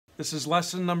This is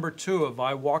lesson number 2 of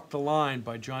I Walk the Line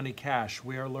by Johnny Cash.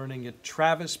 We are learning it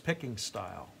Travis picking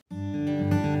style.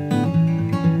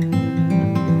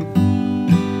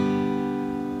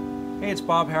 Hey, it's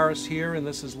Bob Harris here, and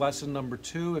this is lesson number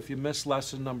 2. If you missed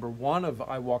lesson number 1 of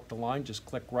I Walk the Line, just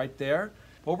click right there.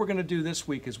 What we're going to do this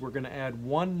week is we're going to add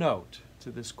one note to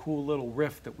this cool little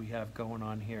riff that we have going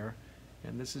on here.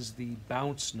 And this is the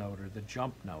bounce note or the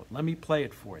jump note. Let me play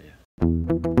it for you.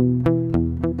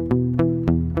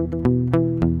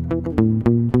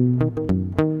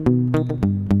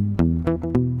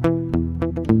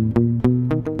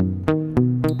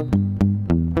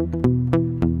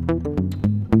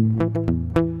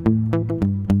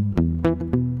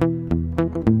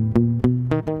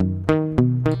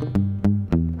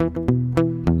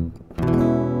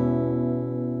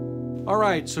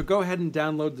 Alright, so go ahead and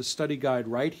download the study guide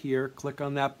right here. Click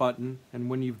on that button, and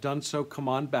when you've done so, come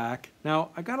on back. Now,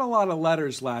 I got a lot of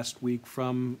letters last week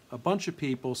from a bunch of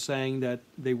people saying that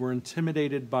they were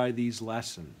intimidated by these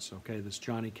lessons, okay, this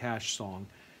Johnny Cash song,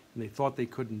 and they thought they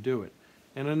couldn't do it.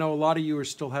 And I know a lot of you are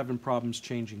still having problems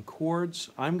changing chords.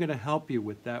 I'm going to help you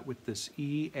with that with this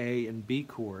E, A, and B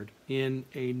chord in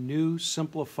a new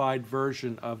simplified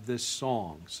version of this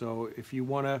song. So if you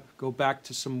want to go back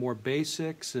to some more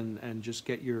basics and just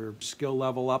get your skill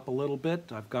level up a little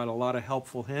bit, I've got a lot of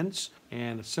helpful hints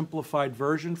and a simplified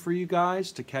version for you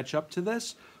guys to catch up to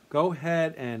this. Go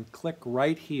ahead and click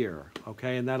right here,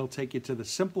 okay, and that'll take you to the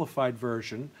simplified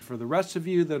version. For the rest of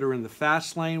you that are in the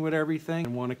fast lane with everything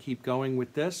and want to keep going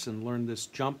with this and learn this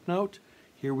jump note,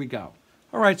 here we go.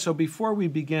 All right, so before we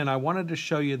begin, I wanted to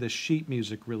show you the sheet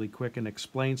music really quick and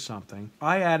explain something.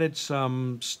 I added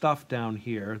some stuff down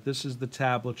here. This is the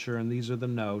tablature and these are the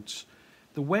notes.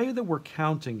 The way that we're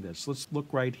counting this, let's look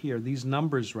right here, these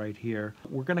numbers right here,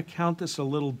 we're going to count this a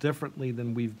little differently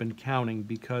than we've been counting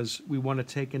because we want to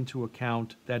take into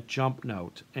account that jump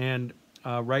note. And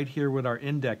right here with our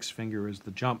index finger is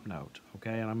the jump note,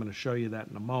 okay? And I'm going to show you that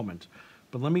in a moment.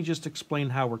 But let me just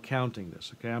explain how we're counting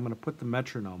this, okay? I'm going to put the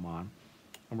metronome on,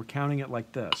 and we're counting it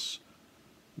like this.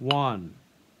 1,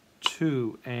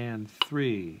 2, and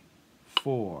 3,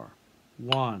 4.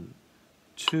 1,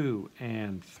 2,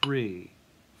 and 3,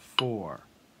 4.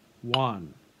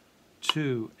 1,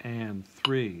 2, and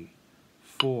 3,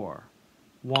 4.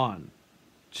 1,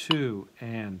 2,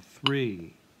 and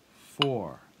 3,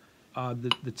 4.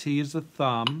 The T is the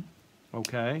thumb,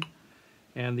 okay?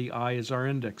 And the I is our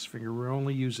index finger. We're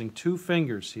only using 2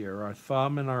 fingers here, our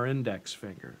thumb and our index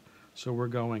finger. So we're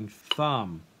going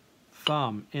thumb,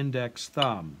 thumb, index,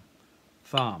 thumb,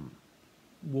 thumb.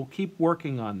 We'll keep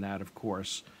working on that, of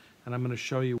course, and I'm going to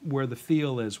show you where the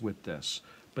feel is with this.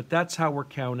 But that's how we're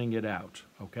counting it out,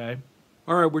 okay?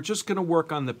 All right, we're just going to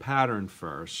work on the pattern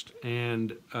first,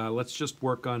 and let's just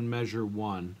work on measure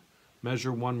 1.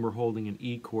 Measure 1, we're holding an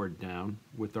E chord down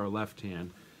with our left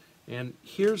hand. And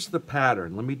here's the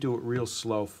pattern. Let me do it real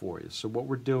slow for you. So what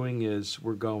we're doing is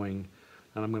we're going,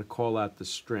 and I'm going to call out the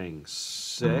string,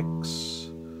 6,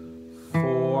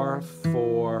 4,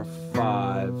 4,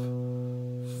 5,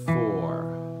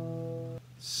 4.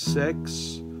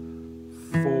 6,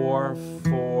 4,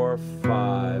 4,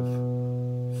 5,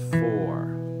 4.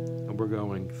 And we're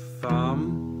going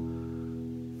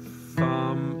thumb,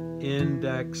 thumb,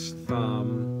 index,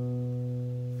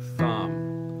 thumb,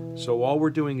 thumb. So all we're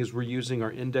doing is we're using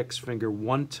our index finger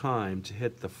one time to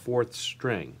hit the 4th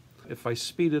string. If I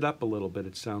speed it up a little bit,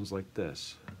 it sounds like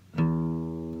this.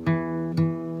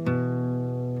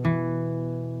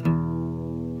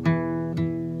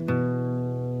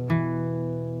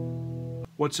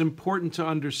 What's important to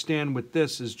understand with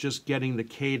this is just getting the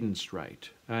cadence right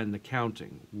and the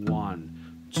counting.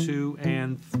 1, 2,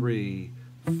 and 3,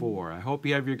 4. I hope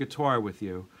you have your guitar with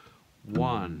you.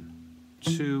 1,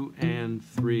 2, and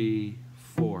 3,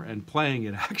 4. And playing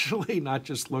it actually, not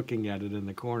just looking at it in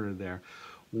the corner there.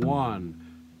 1,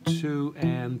 2,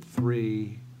 and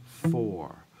 3,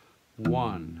 4.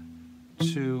 1,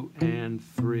 2, and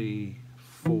 3,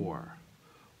 4.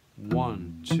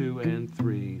 1, 2, and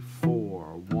 3, 4.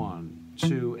 1,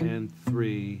 2, and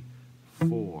 3,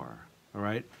 4. All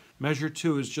right? Measure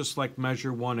 2 is just like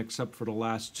measure 1 except for the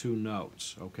last 2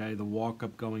 notes, okay? The walk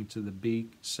up going to the B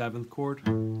 7th chord.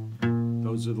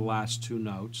 Those are the last 2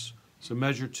 notes. So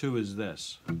measure 2 is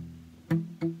this.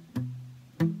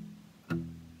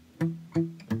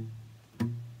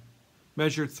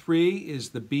 Measure 3 is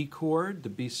the B chord, the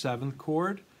B 7th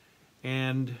chord,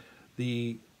 and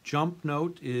the jump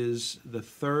note is the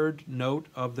 3rd note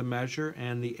of the measure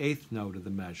and the 8th note of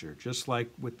the measure, just like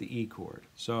with the E chord.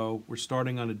 So we're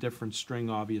starting on a different string,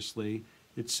 obviously.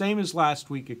 It's same as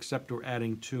last week, except we're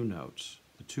adding 2 notes,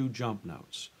 the 2 jump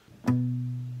notes.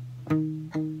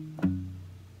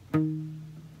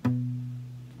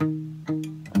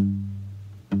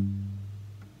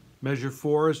 Measure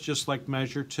 4 is just like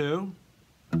measure 2.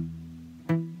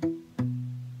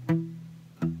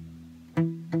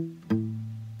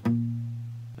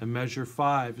 And measure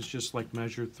 5 is just like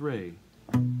measure 3.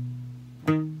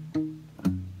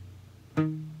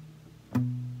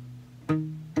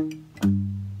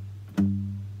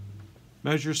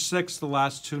 Measure 6, the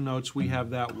last two notes, we have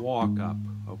that walk up,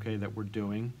 okay, that we're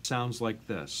doing. Sounds like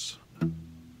this.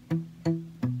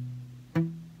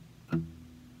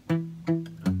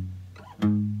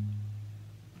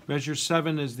 Measure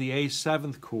 7 is the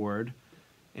A7th chord,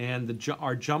 and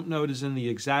our jump note is in the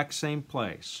exact same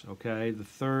place, okay? The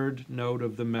 3rd note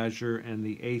of the measure and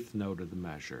the 8th note of the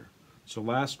measure. So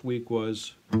last week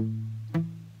was...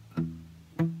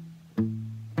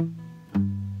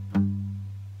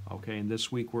 Okay, and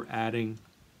this week we're adding...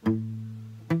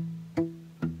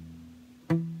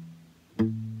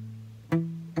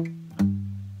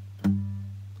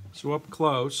 So up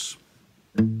close...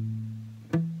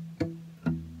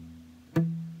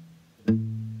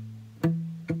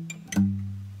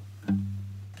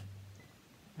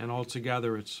 And all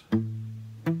together it's... Let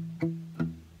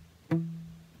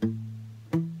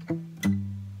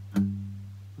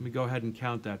me go ahead and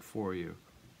count that for you.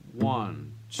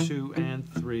 1, 2, and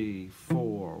 3,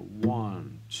 4.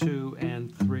 1, 2,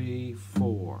 and 3,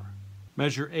 4.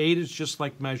 Measure 8 is just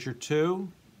like measure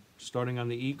 2, starting on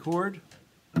the E chord.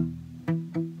 And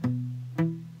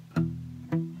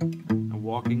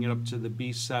walking it up to the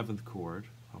B7th chord,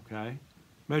 okay?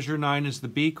 Measure 9 is the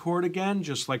B chord again,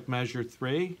 just like measure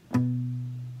 3.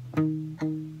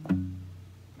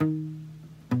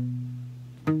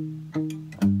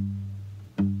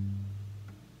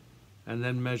 And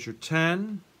then measure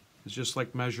 10 is just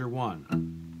like measure 1.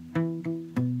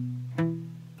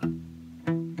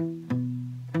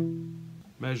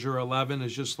 Measure 11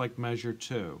 is just like measure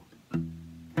 2.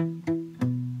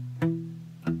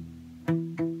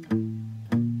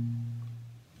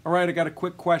 All right, I got a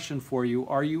quick question for you.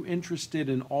 Are you interested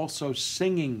in also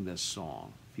singing this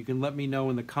song? If you can let me know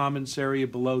in the comments area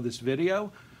below this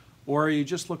video, or are you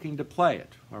just looking to play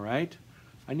it, all right?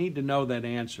 I need to know that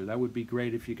answer. That would be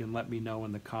great if you can let me know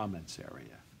in the comments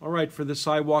area. All right, for this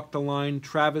I Walk the Line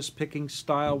Travis picking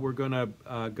style, we're going to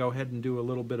go ahead and do a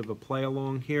little bit of a play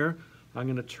along here. I'm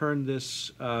going to turn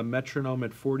this metronome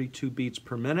at 42 beats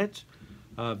per minute.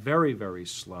 Very, very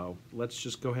slow. Let's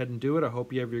just go ahead and do it. I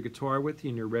hope you have your guitar with you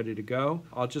and you're ready to go.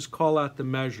 I'll just call out the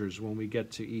measures when we get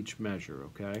to each measure,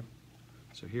 okay?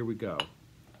 So here we go.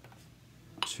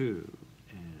 2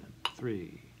 and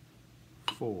 3,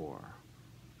 4.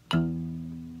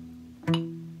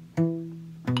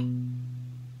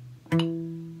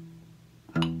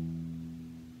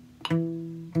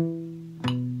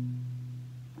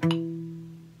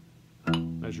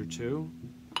 Measure 2.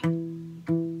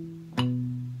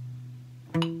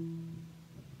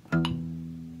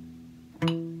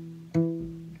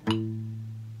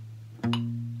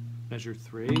 Measure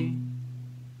 3.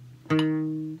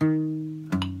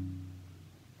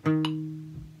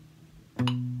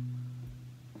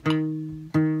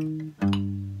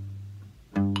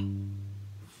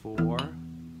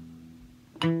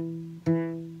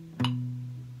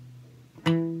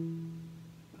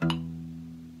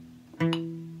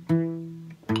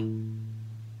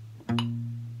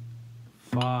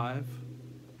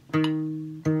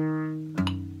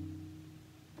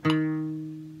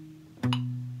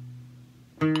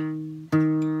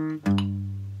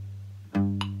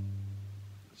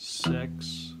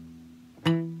 Six,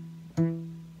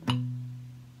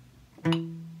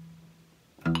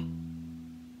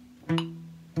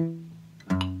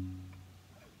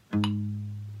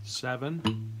 7,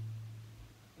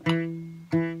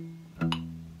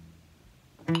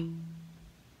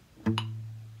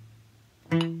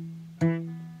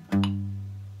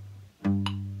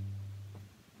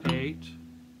 8,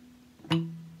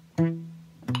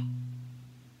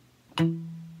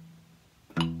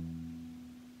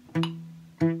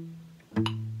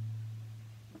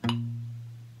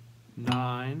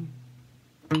 9,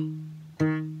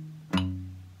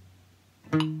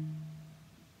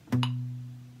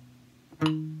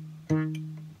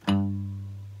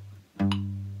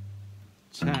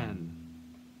 10,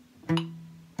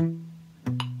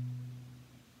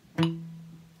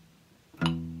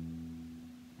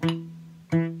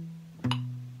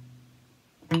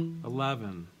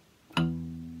 11,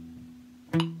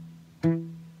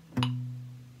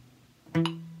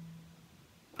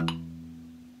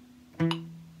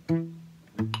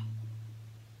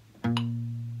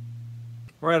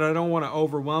 'Alright, I don't want to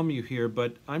overwhelm you here,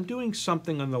 but I'm doing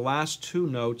something on the last two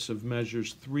notes of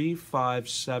measures 3, 5,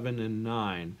 7, and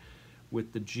 9,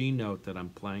 with the G note that I'm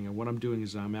playing. And what I'm doing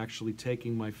is I'm actually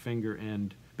taking my finger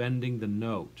and bending the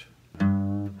note,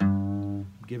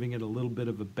 giving it a little bit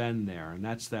of a bend there, and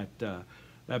that's that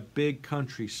big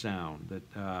country sound.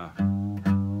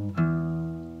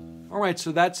 All right,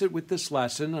 so that's it with this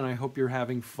lesson, and I hope you're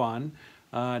having fun.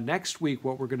 Next week,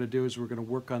 what we're going to do is we're going to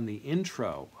work on the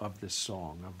intro of this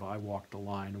song, of I Walked the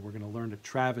Line, and we're going to learn a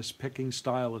Travis picking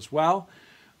style as well.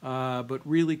 But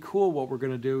really cool, what we're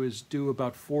going to do is do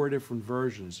about 4 different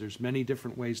versions. There's many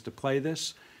different ways to play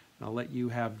this. And I'll let you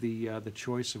have the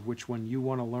choice of which one you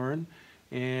want to learn.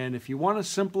 And if you want to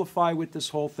simplify with this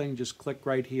whole thing, just click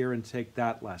right here and take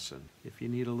that lesson. If you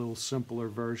need a little simpler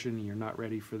version and you're not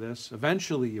ready for this,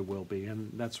 eventually you will be,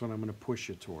 and that's what I'm going to push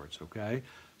you towards, okay?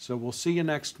 So we'll see you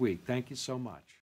next week. Thank you so much.